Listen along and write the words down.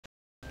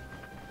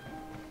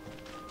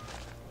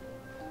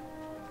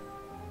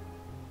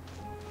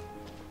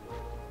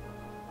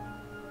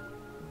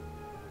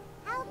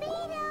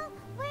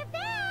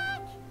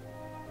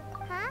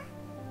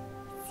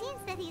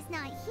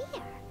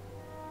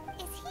here?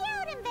 Is he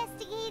out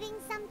investigating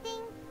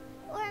something?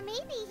 Or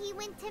maybe he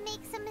went to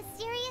make some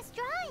mysterious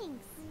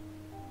drawings.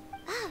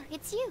 Oh,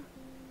 it's you.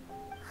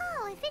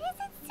 Oh, if it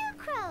isn't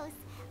Sucrose!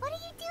 What are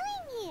you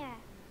doing here?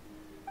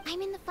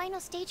 I'm in the final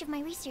stage of my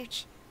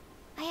research.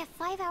 I have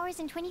 5 hours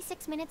and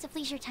 26 minutes of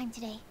leisure time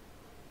today.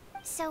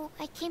 So,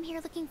 I came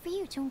here looking for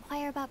you to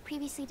inquire about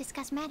previously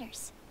discussed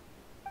matters.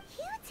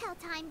 You tell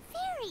time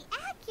very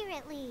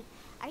accurately.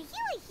 Are you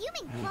a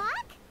human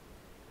clock?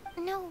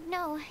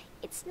 No,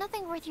 it's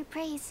nothing worth your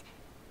praise.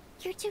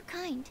 You're too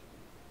kind.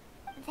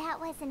 That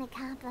wasn't a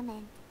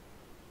compliment.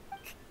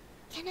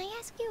 Can I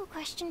ask you a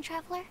question,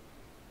 Traveler?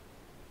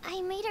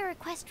 I made a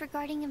request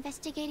regarding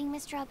investigating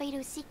Mr.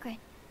 Albedo's secret.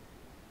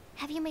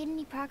 Have you made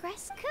any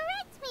progress?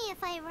 Correct me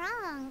if I'm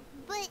wrong,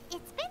 but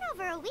it's been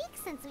over a week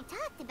since we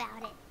talked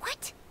about it.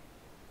 What?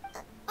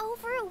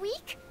 Over a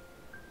week?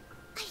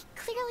 I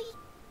clearly...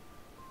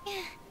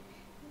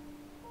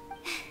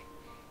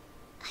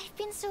 I've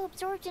been so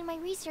absorbed in my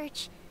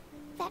research.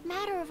 That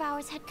matter of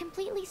ours had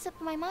completely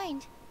slipped my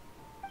mind.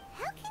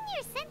 How can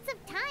your sense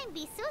of time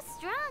be so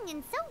strong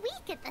and so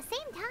weak at the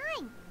same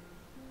time?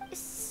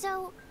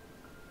 So,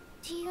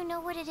 do you know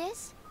what it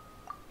is?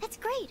 That's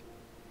great.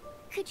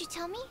 Could you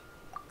tell me?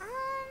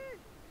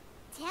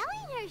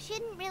 Telling her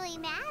shouldn't really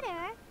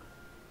matter.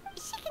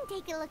 She can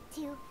take a look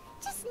too.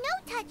 Just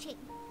no touching.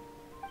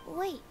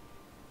 Wait.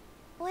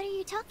 What are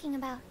you talking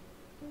about?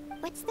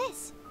 What's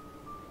this?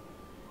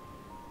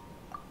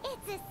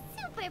 It's a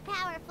super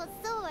powerful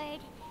sword.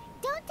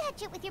 Don't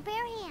touch it with your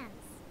bare hands.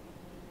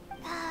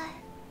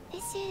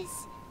 This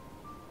is...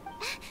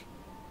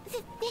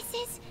 this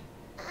is...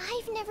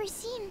 I've never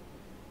seen...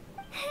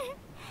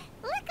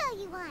 Look all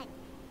you want.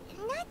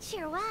 Not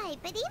sure why,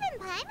 but even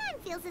Paimon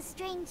feels a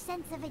strange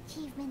sense of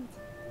achievement.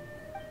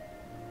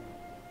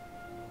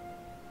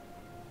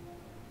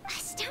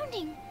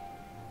 Astounding!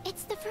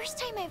 It's the first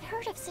time I've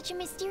heard of such a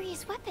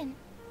mysterious weapon.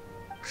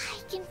 I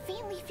can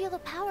faintly feel the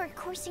power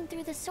coursing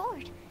through the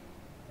sword.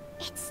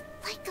 It's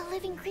like a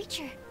living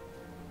creature.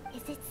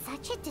 Is it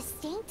such a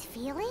distinct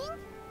feeling?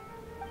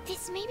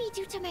 This may be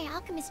due to my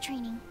alchemist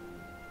training.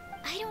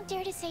 I don't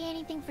dare to say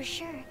anything for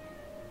sure,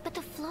 but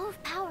the flow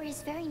of power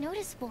is very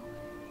noticeable.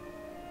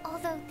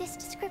 Although this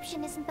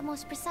description isn't the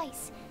most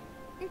precise.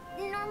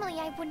 Normally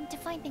I wouldn't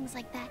define things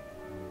like that.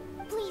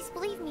 Please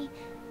believe me,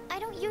 I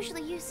don't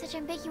usually use such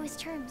ambiguous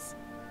terms.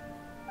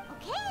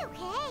 Okay,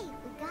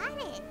 we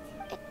got it.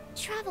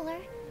 Traveler,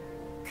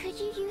 could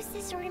you use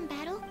this sword in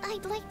battle?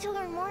 I'd like to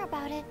learn more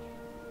about it,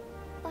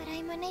 but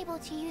I'm unable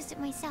to use it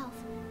myself.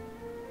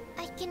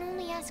 I can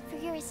only ask for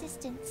your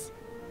assistance.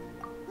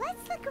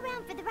 Let's look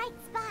around for the right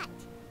spot.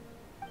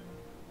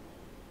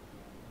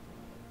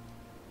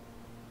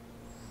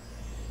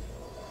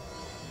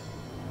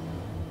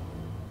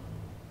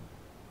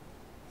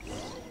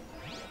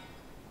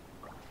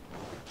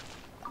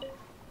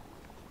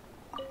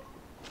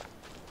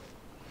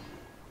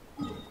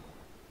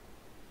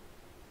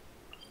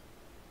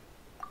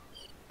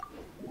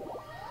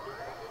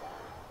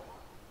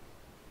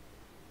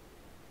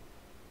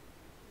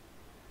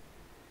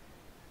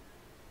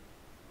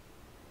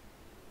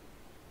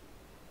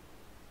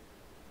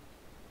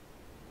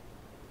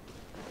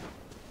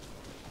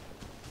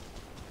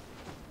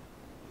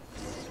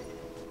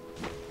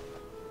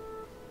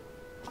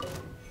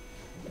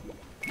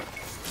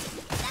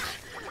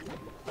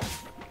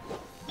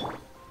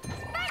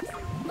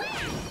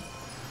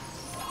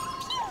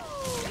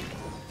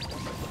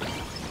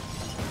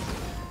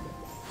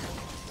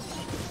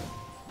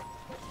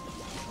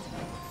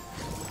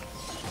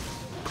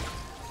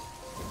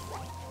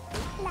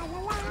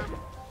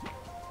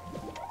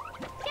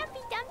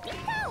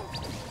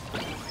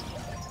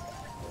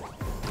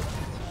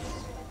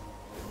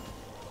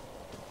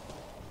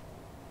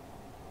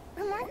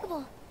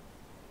 Remarkable.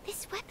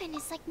 This weapon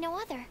is like no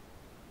other.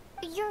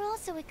 You're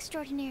also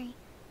extraordinary.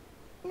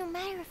 No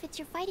matter if it's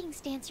your fighting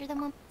stance or the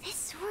moment. This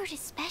sword is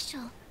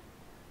special.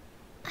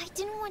 I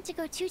didn't want to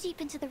go too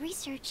deep into the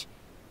research,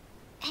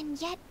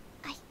 and yet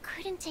I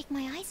couldn't take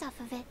my eyes off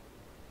of it.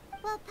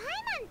 Well,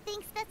 Paimon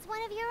thinks that's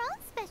one of your own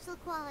special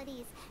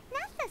qualities,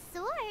 not the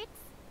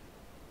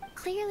sword's.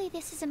 Clearly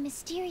this is a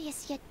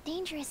mysterious yet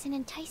dangerous and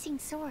enticing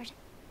sword.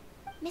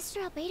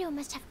 Mr. Albedo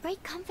must have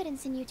great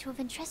confidence in you to have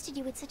entrusted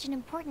you with such an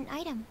important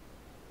item.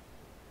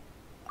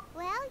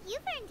 Well,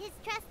 you've earned his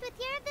trust with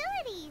your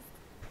abilities.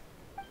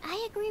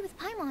 I agree with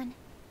Paimon.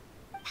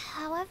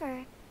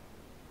 However,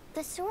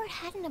 the sword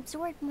hadn't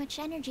absorbed much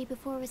energy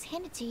before it was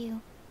handed to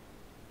you.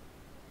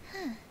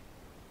 Huh.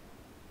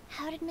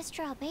 How did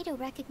Mr. Albedo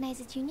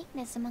recognize its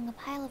uniqueness among a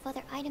pile of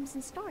other items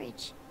in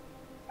storage?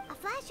 A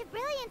flash of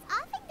brilliance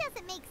often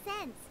doesn't make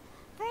sense.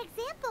 For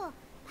example,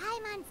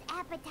 Paimon's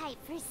appetite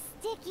for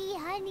sticky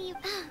honey.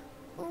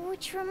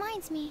 Which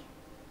reminds me,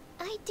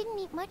 I didn't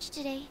eat much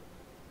today.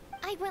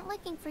 I went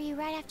looking for you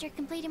right after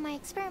completing my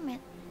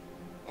experiment.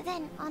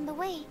 Then, on the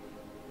way,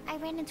 I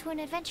ran into an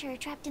adventurer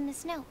trapped in the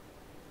snow.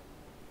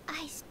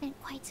 I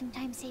spent quite some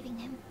time saving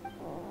him.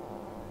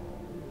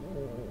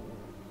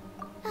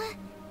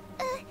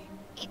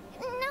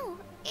 No,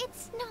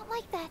 it's not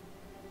like that.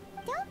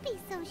 Don't be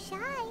so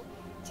shy.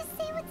 Just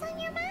say what's on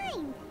your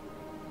mind.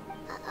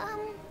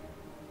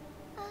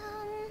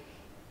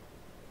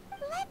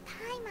 Let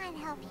Paimon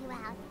help you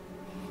out.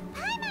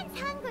 Paimon's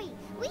hungry.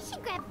 We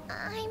should grab...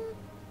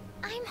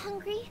 I'm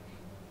hungry.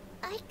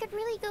 I could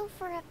really go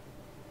for a...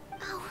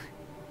 Oh.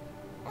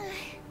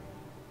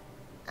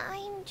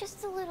 I'm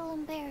just a little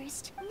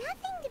embarrassed.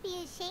 Nothing to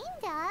be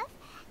ashamed of.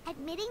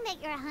 Admitting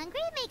that you're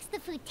hungry makes the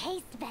food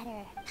taste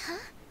better. Huh?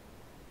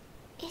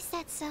 Is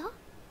that so?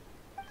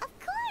 Of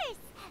course!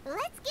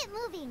 Let's get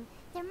moving.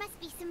 There must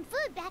be some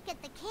food back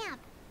at the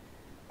camp.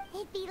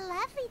 It'd be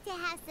lovely to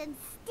have some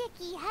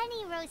sticky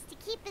honey roast to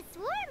keep us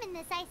warm in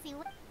this icy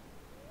weather.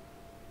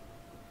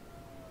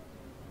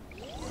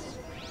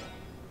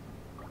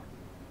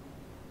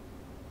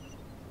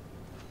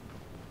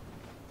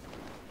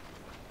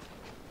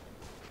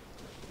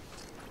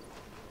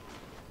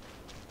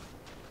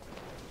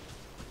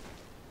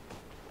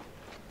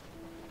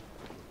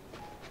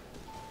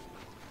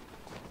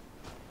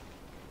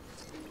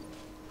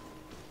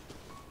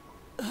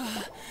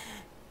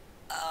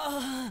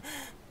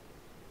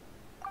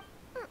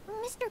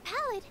 Mr.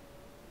 Pallid,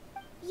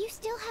 you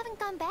still haven't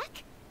gone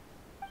back?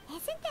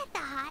 Isn't that the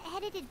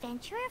hot-headed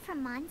adventurer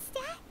from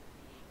Mondstadt?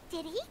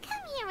 Did he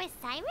come here with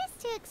Cyrus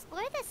to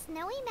explore the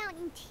snowy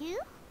mountain too?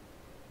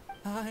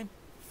 I'm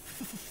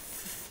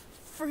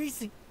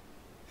freezing.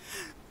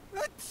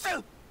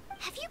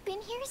 Have you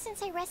been here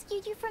since I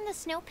rescued you from the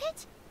snow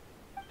pit?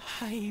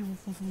 I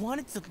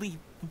wanted to leave,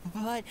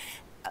 but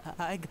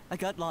I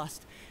got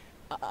lost.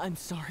 I'm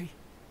sorry.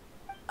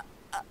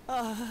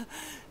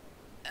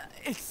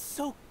 It's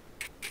so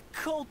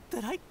cold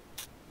that I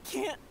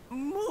can't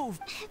move.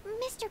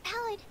 Mr.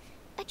 Pallid,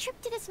 a trip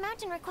to this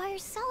mountain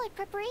requires solid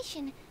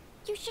preparation.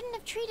 You shouldn't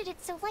have treated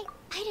it so light.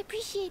 I'd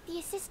appreciate the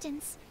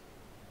assistance.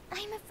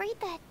 I'm afraid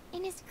that,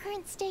 in his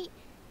current state,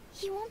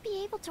 he won't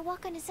be able to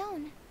walk on his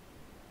own.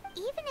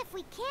 Even if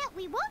we can't,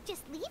 we won't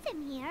just leave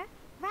him here,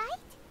 right?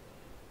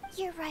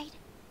 You're right.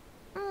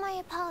 My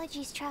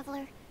apologies,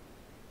 Traveler.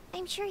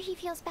 I'm sure he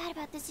feels bad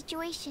about the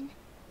situation.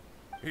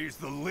 He's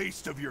the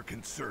least of your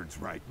concerns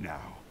right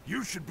now.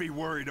 You should be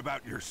worried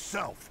about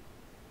yourself.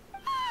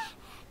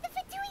 The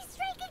Fatui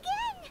strike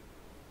again!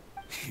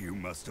 You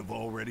must have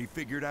already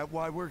figured out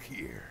why we're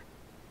here.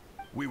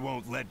 We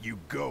won't let you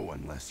go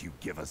unless you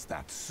give us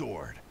that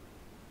sword.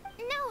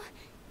 No!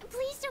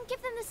 Please don't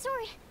give them the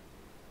sword!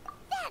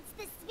 That's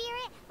the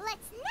spirit!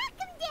 Let's knock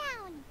him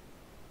down!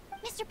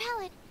 Mr.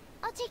 Pallid,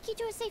 I'll take you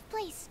to a safe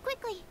place,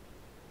 quickly!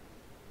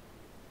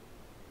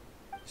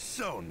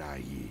 So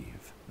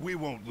naive. We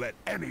won't let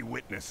any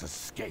witness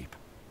escape.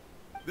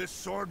 This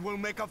sword will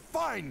make a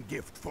fine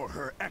gift for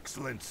Her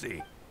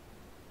Excellency.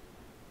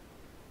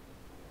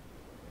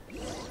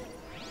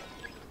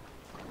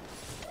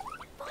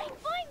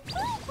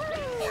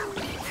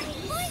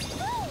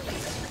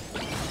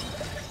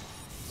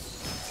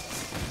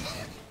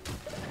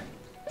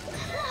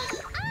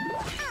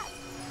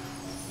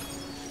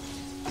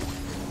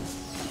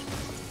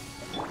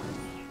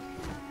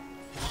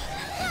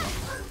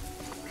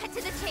 Cut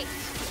to the chase!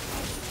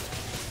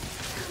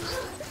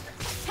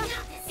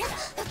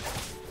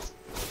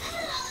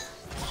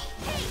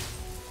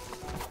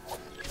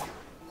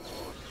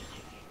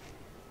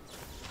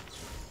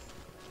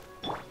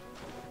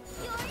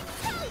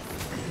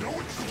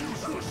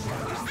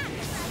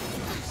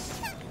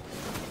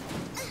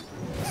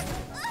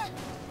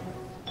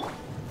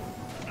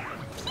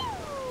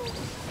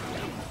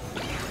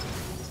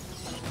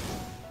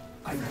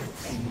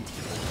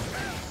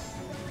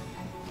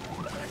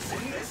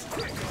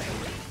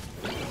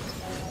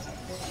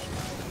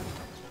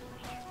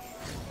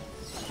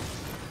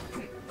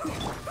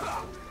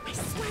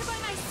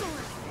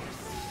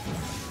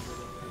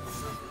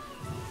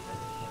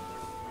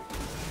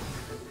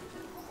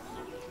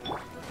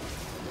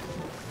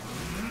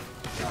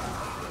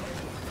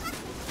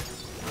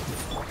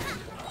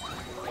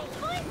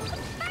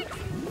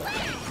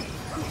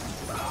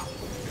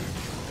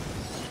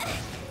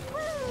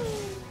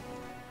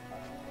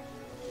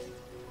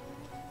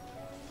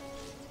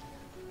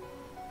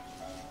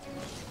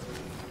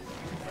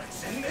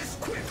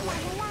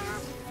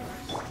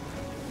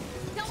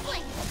 Don't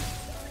blink!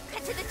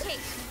 Cut to the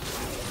chase!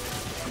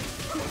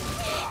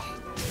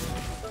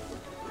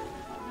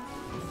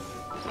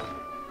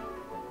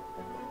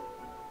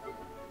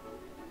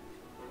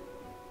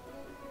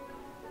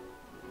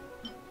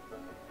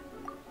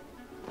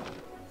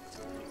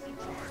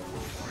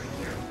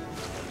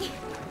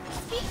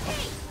 Speed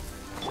pace!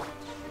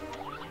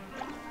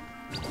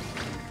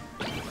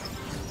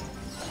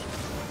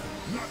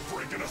 Not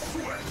breaking a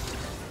sweat!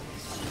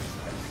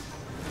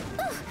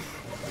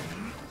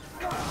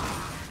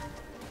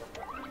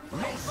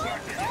 No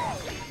slacking!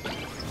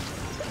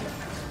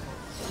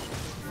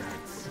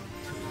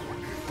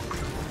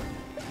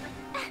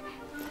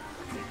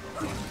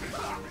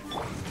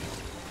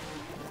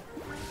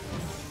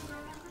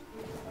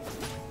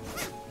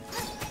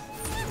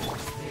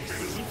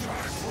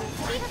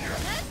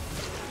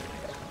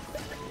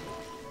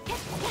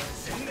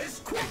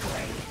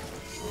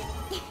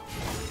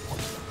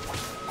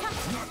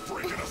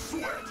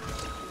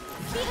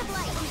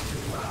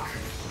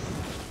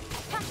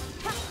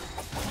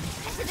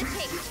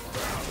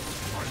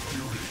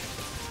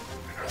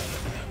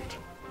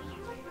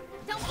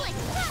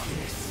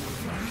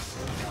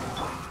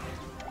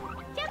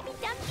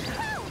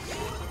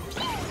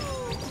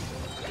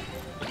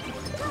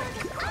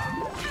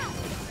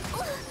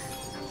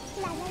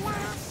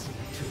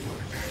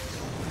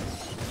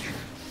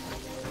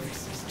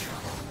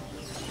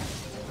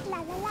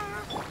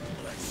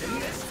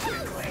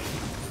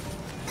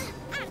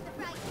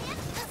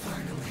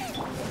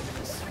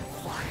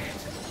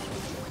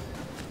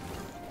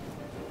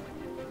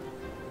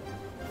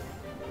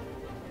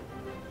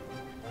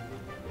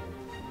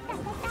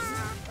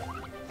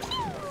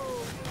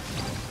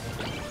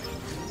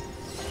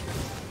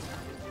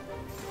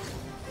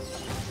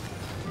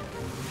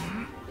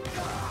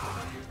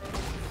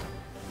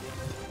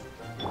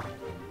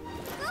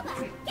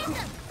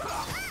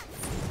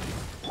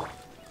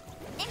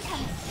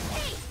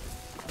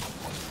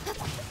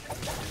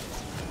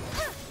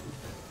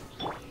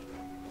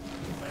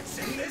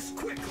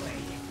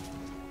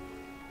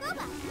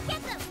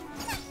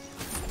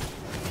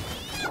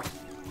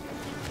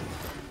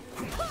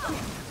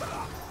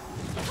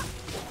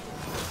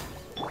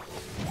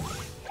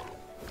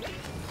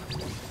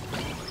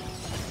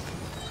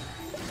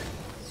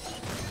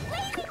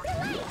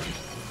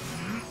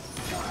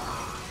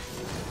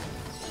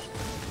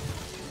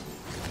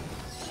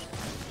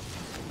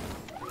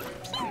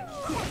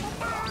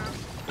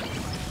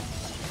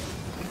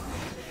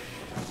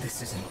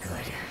 isn't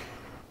good.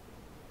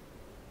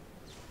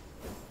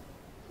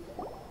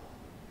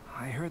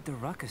 I heard the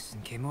ruckus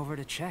and came over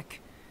to check.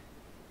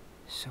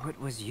 So it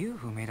was you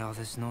who made all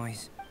this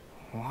noise.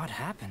 What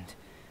happened?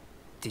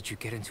 Did you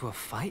get into a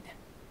fight?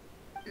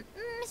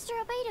 Mr.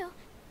 Albedo,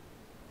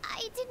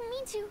 I didn't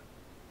mean to.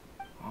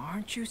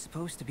 Aren't you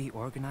supposed to be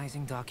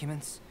organizing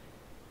documents?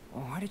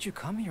 Why did you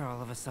come here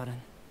all of a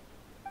sudden?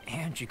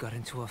 And you got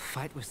into a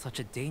fight with such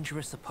a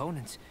dangerous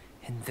opponent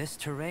in this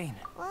terrain.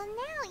 Well,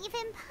 now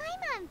even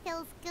Paimon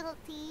feels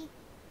guilty.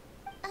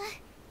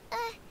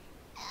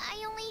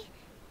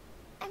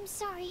 I'm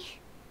sorry.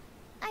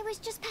 I was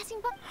just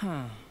passing by.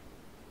 Huh.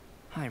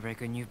 I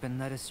reckon you've been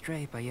led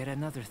astray by yet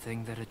another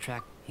thing that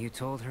attract... You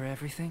told her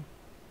everything?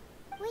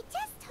 We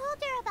just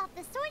told her about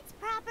the sword's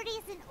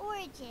properties and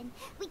origin.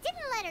 We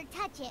didn't let her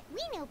touch it.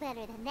 We know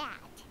better than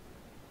that.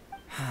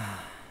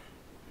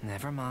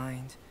 Never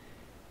mind.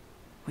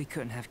 We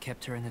couldn't have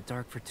kept her in the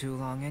dark for too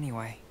long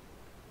anyway.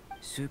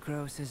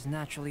 Sucrose is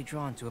naturally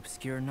drawn to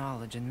obscure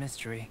knowledge and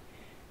mystery.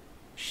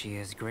 She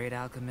is great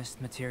alchemist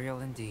material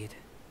indeed.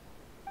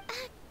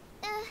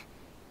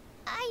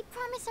 I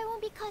promise I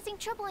won't be causing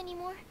trouble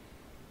anymore.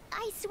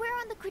 I swear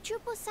on the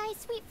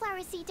quadruple-sized sweet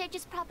flower seed I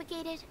just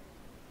propagated.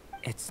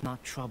 It's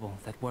not trouble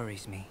that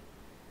worries me.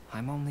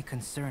 I'm only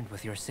concerned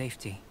with your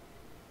safety.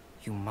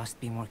 You must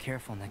be more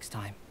careful next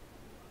time.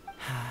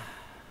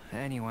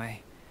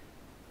 Anyway,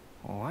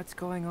 what's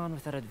going on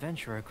with that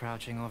adventurer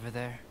crouching over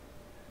there?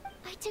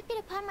 I took it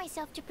upon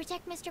myself to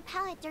protect Mr.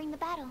 Pallet during the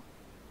battle.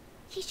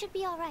 He should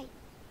be alright.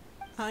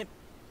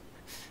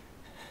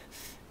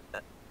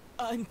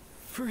 I'm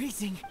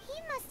freezing.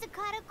 He must have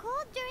caught a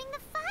cold during the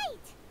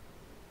fight.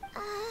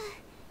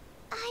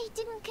 I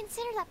didn't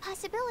consider that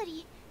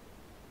possibility.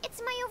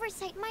 It's my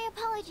oversight, my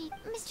apology.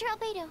 Mr.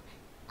 Albedo,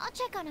 I'll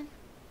check on him.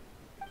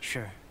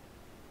 Sure.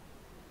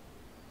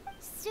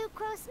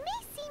 Sucrose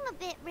may seem a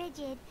bit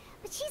rigid,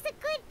 but she's a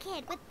good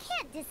kid, but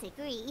can't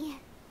disagree.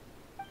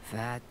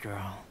 That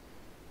girl.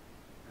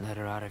 Let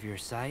her out of your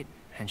sight,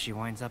 and she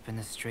winds up in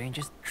the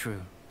strangest...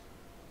 True.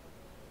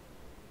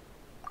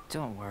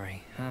 Don't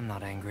worry, I'm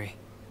not angry.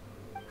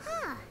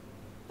 Huh.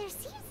 There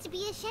seems to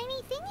be a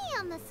shiny thingy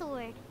on the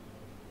sword.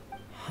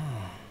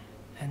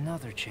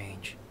 Another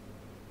change.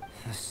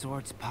 The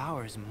sword's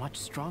power is much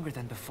stronger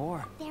than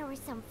before. There were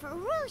some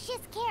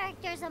ferocious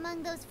characters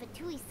among those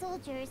Fatui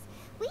soldiers.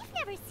 We've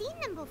never seen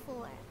them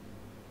before.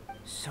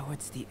 So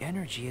it's the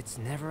energy it's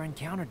never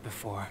encountered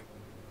before.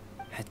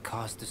 It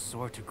caused the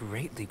sword to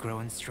greatly grow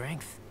in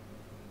strength.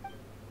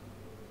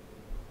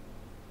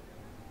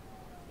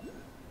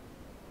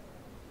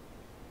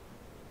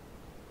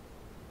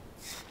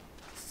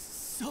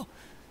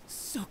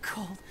 So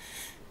cold.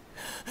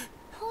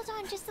 Hold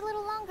on just a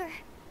little longer.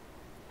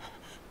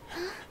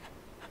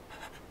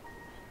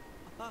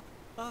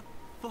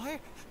 Fire?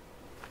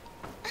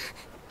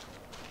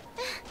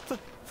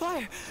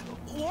 Fire!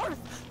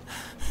 Warmth!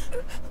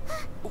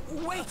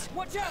 Wait!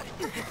 Watch out!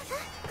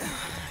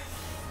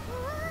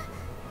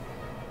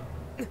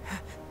 That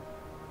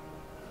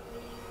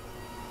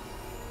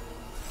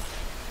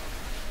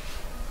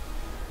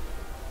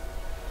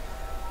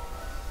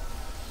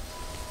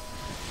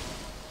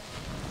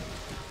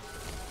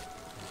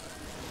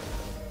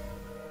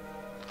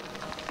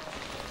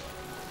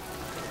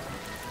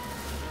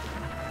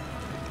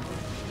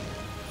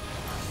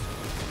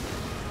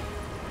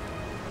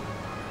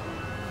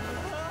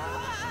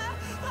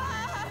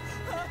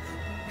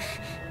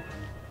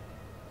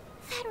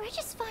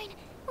Dragonspine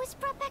was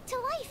brought back to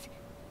life.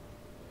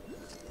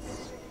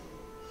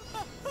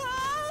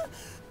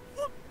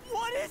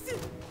 What is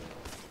it?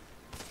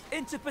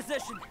 Into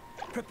position!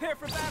 Prepare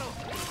for battle!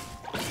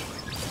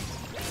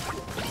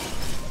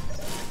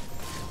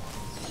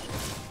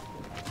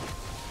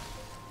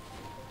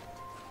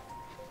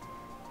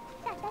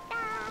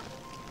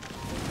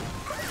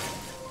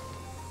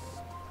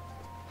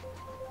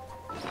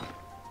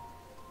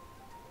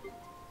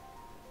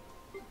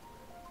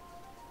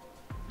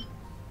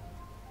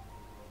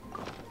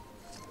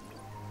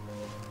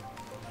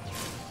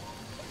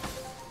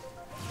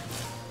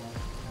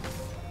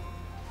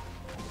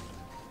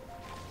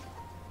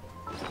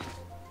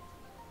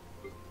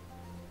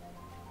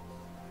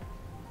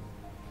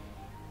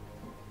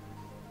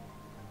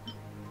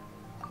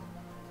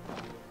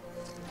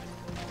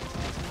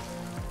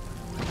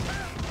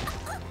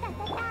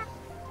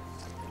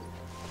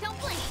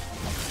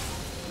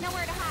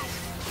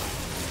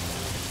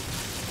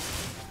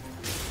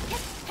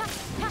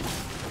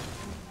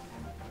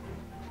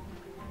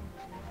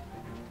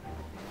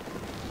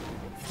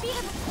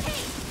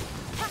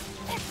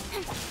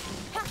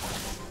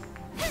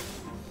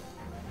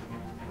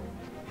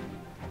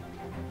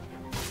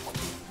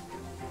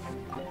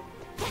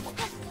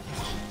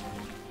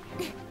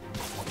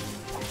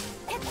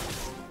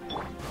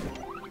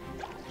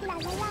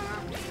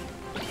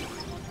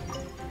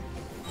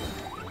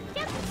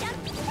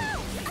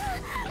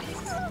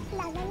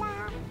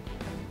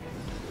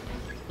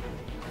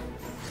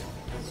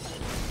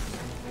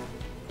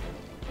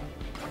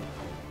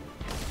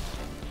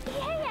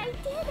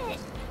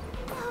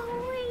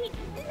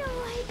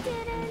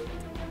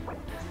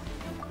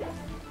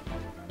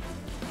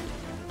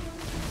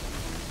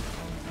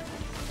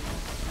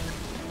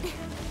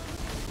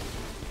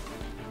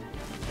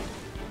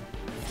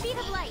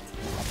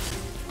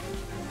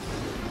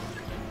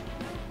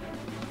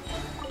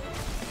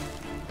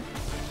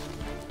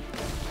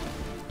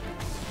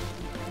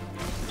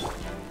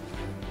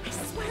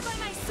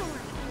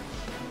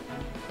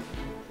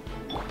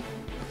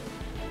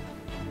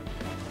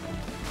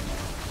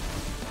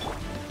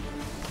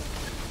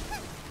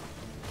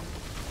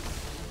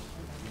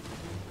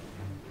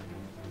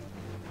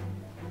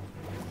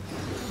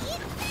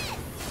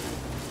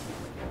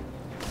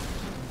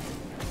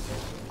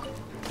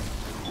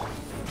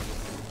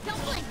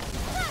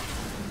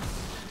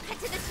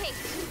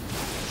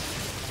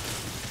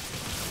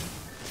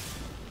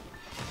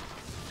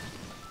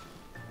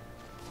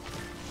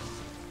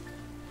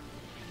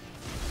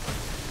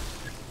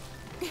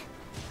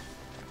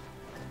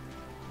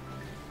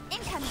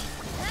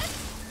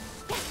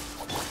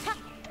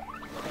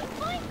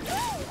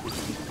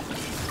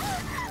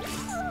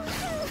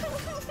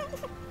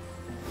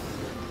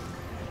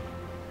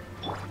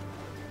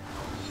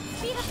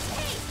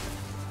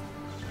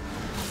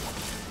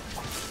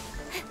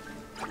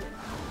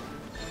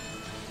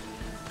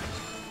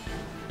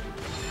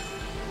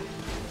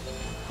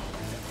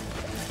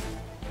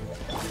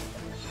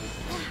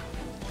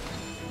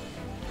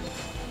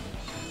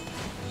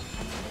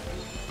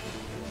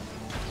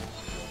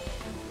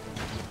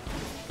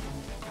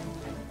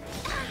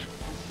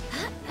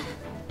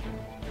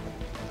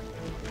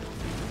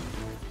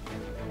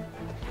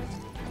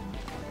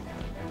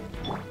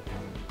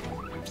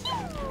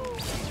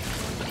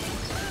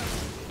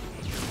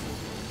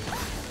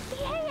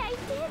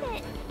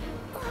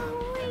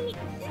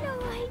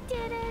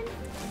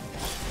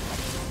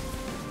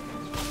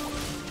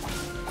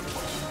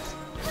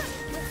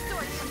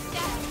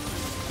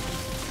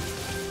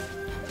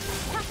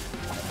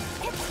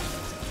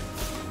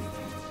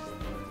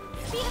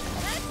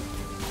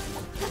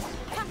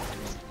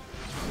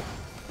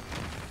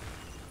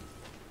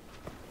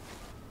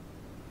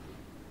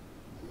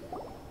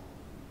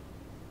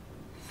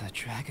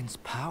 dragon's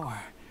power.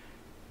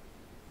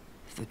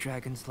 The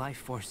dragon's life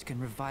force can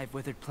revive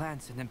withered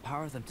plants and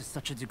empower them to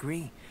such a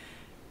degree.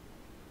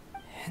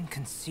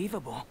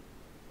 Inconceivable.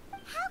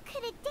 How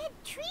could a dead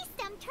tree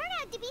stump turn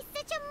out to be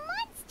such a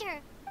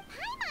monster?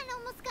 Paimon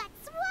almost got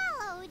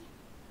swallowed.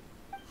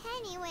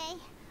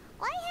 Anyway,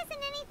 why hasn't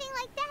anything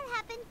like that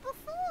happened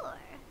before?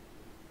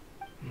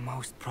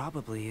 Most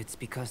probably it's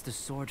because the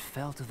sword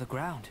fell to the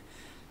ground.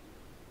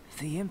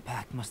 The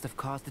impact must have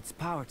caused its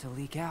power to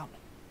leak out.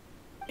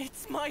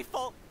 It's my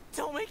fault.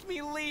 Don't make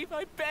me leave,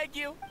 I beg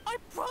you. I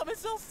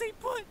promise I'll stay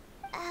put.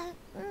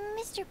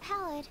 Mr.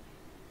 Pallid,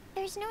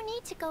 there's no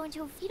need to go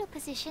into a fetal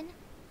position.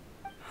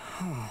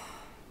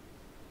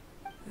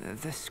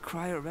 This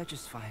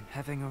cryoregistine,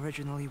 having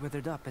originally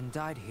withered up and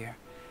died here,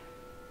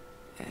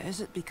 is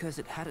it because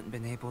it hadn't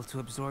been able to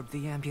absorb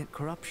the ambient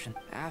corruption?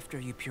 After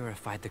you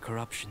purified the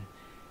corruption,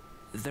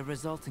 the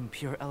resulting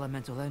pure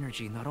elemental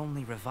energy not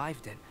only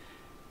revived it,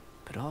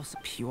 but also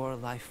pure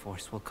life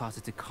force will cause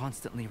it to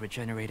constantly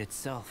regenerate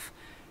itself,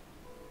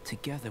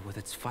 together with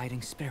its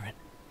fighting spirit.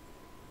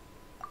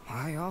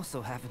 I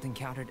also haven't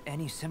encountered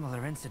any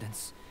similar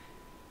incidents.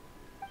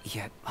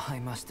 Yet, I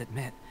must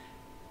admit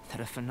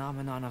that a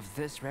phenomenon of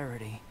this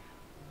rarity,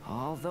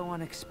 although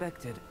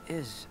unexpected,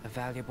 is a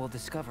valuable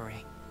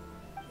discovery.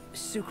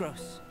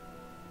 Sucrose.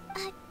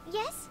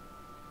 Yes?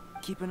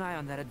 Keep an eye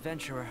on that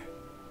adventurer.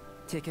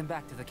 Take him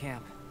back to the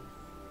camp.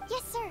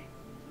 Yes, sir.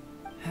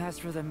 As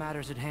for the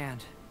matters at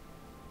hand,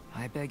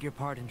 I beg your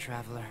pardon,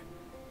 traveler,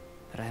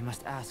 but I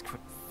must ask for...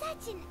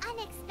 Such an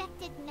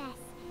unexpected mess,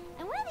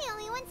 and we're the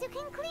only ones who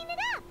can clean it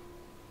up.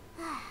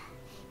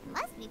 It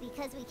must be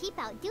because we keep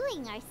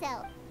outdoing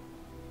ourselves.